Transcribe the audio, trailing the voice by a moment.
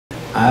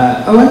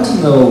I want to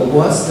know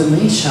what's the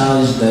main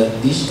challenge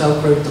that digital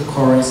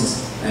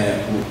cryptocurrencies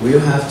will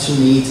have to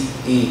meet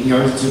in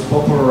order to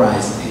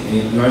popularize,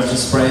 in order to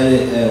spread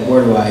it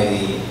worldwide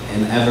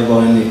and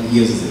everyone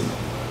uses it.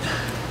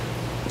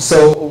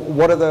 So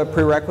what are the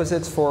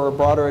prerequisites for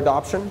broader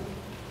adoption?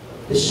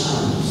 The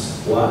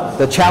challenges. What?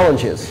 The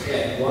challenges.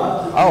 Yeah,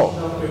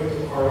 what the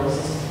digital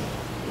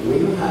cryptocurrencies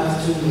will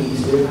have to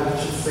meet, will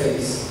have to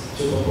face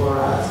to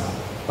popularize.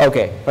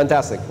 Okay,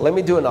 fantastic. Let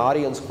me do an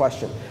audience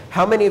question.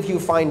 How many of you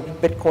find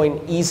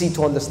Bitcoin easy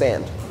to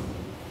understand?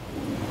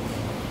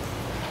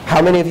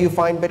 How many of you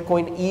find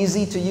Bitcoin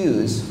easy to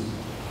use?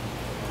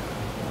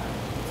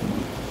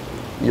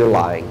 You're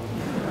lying.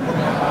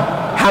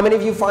 How many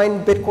of you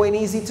find Bitcoin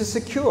easy to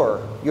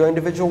secure your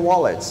individual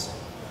wallets,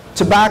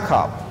 to back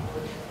up,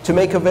 to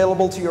make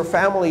available to your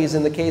families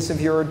in the case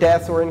of your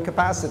death or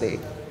incapacity?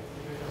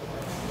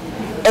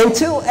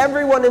 Until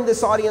everyone in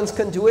this audience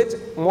can do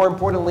it, more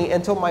importantly,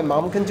 until my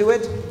mom can do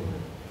it,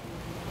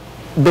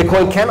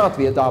 Bitcoin cannot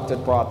be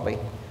adopted broadly.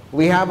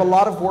 We have a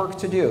lot of work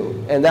to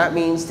do, and that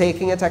means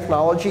taking a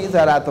technology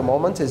that at the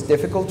moment is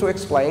difficult to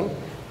explain,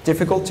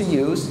 difficult to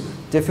use,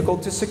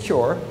 difficult to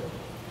secure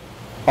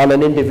on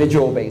an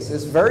individual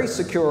basis, very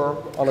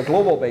secure on a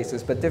global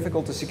basis, but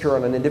difficult to secure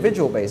on an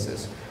individual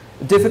basis,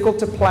 difficult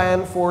to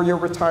plan for your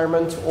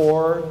retirement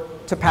or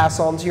to pass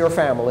on to your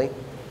family.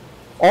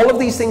 All of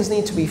these things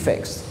need to be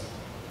fixed.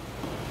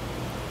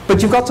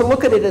 But you've got to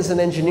look at it as an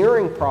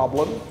engineering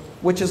problem,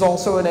 which is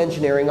also an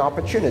engineering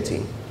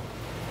opportunity.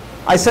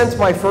 I sent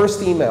my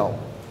first email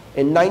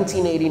in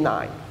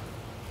 1989.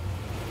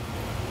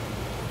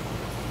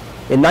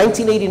 In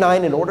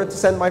 1989, in order to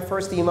send my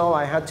first email,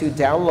 I had to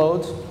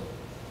download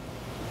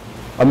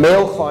a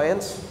mail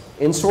client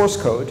in source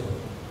code,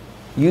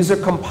 use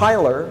a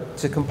compiler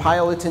to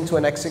compile it into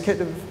an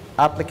executive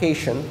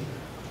application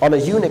on a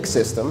Unix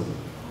system,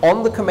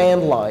 on the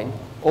command line,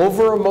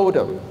 over a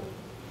modem,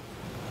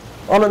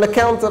 on an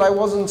account that I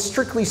wasn't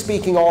strictly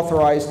speaking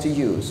authorized to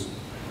use,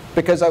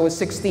 because I was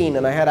 16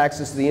 and I had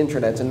access to the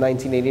internet in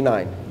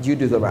 1989. You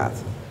do the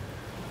math.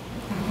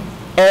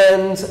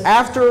 And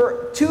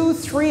after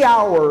 2-3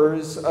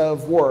 hours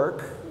of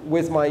work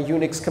with my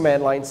Unix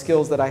command line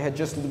skills that I had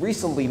just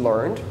recently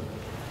learned,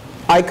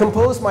 I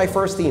composed my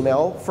first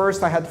email.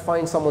 First, I had to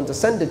find someone to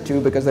send it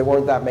to because there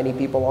weren't that many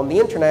people on the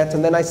internet.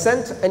 And then I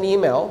sent an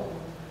email.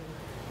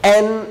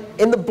 And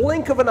in the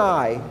blink of an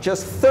eye,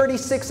 just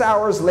 36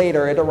 hours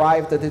later, it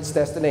arrived at its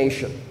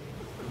destination.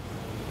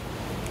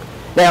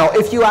 Now,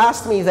 if you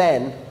asked me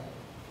then,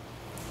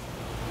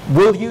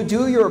 will you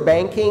do your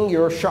banking,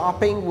 your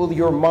shopping? Will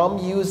your mom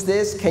use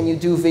this? Can you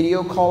do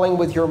video calling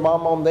with your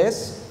mom on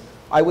this?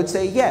 I would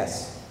say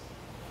yes,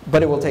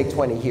 but it will take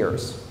 20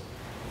 years.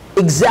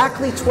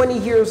 Exactly 20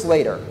 years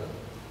later,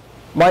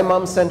 my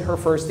mom sent her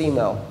first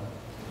email.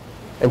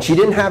 And she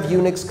didn't have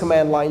Unix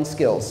command line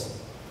skills.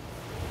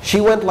 She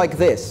went like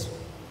this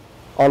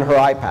on her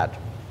iPad.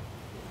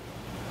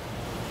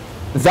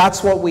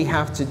 That's what we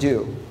have to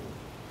do.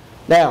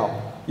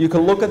 Now, you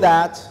can look at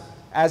that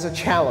as a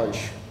challenge.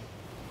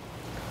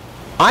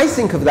 I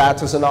think of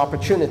that as an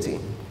opportunity.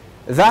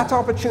 That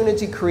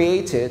opportunity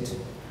created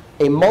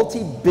a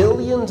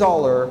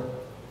multi-billion-dollar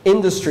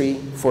industry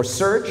for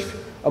search,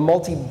 a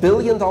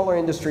multi-billion-dollar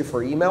industry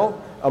for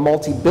email, a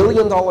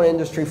multi-billion-dollar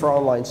industry for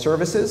online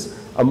services,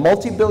 a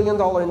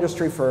multi-billion-dollar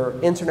industry for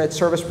internet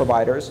service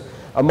providers,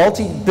 a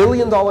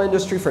multi-billion-dollar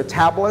industry for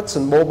tablets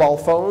and mobile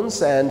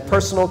phones and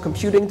personal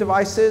computing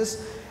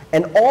devices,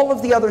 and all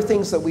of the other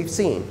things that we've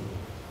seen.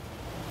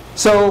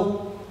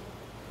 So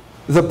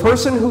the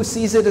person who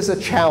sees it as a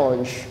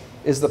challenge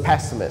is the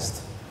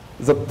pessimist.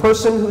 The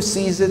person who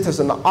sees it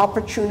as an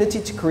opportunity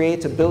to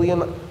create a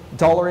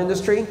billion-dollar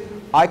industry,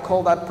 I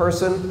call that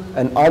person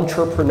an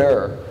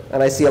entrepreneur.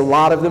 And I see a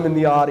lot of them in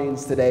the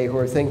audience today who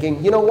are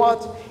thinking, you know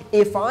what?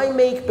 If I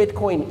make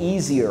Bitcoin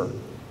easier,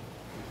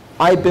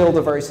 I build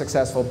a very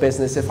successful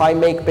business. If I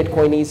make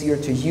Bitcoin easier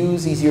to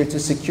use, easier to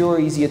secure,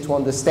 easier to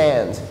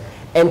understand,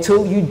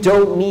 until you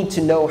don't need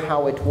to know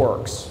how it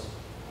works.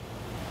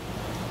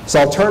 So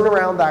I'll turn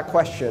around that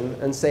question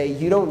and say,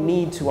 you don't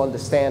need to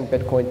understand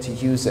Bitcoin to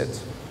use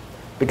it.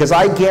 Because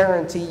I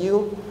guarantee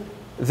you,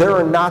 there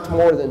are not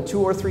more than 2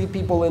 or 3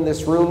 people in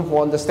this room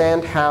who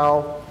understand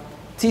how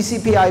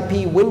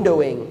TCP/IP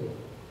windowing,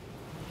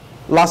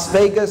 Las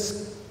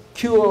Vegas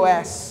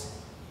QoS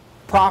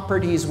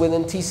properties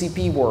within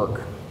TCP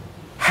work,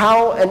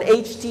 how an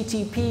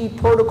HTTP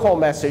protocol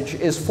message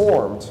is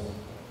formed.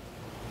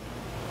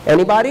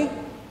 Anybody?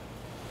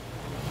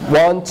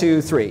 1,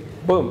 2, 3.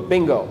 Boom,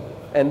 bingo.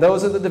 And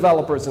those are the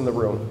developers in the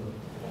room.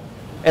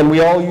 And we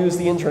all use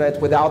the internet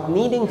without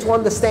needing to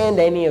understand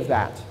any of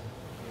that.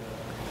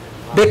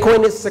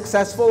 Bitcoin is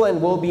successful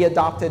and will be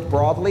adopted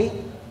broadly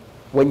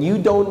when you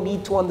don't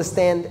need to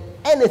understand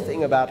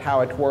anything about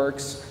how it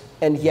works,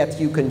 and yet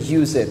you can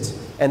use it,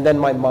 and then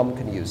my mom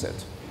can use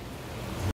it.